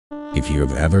If you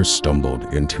have ever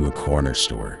stumbled into a corner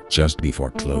store just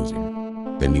before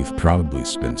closing, then you've probably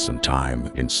spent some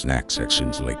time in snack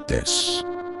sections like this.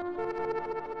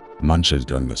 Munch has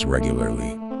done this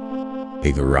regularly.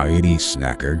 A variety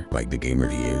snacker like the gamer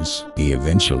he is, he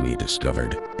eventually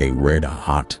discovered a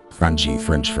red-hot, crunchy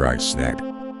French fry snack.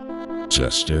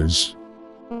 Chester's,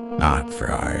 not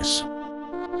fries.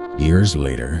 Years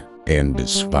later, and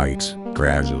despite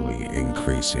gradually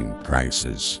increasing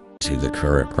prices to the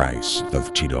current price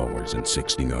of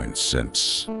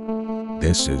 $2.69,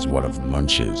 this is one of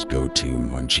Munch's go-to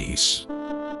munchies.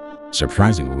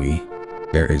 Surprisingly,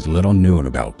 there is little known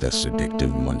about this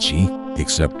addictive munchie,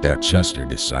 except that Chester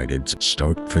decided to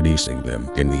start producing them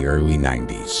in the early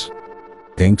 90s.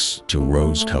 Thanks to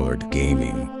rose-colored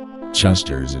gaming,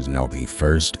 Chester's is now the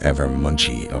first ever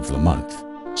munchie of the month.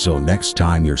 So next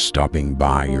time you're stopping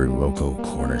by your local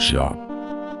corner shop,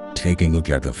 take a look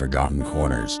at the forgotten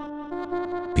corners,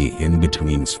 the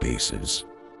in-between spaces,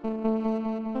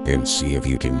 and see if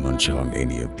you can munch on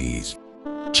any of these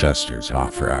Chester's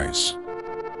hot fries.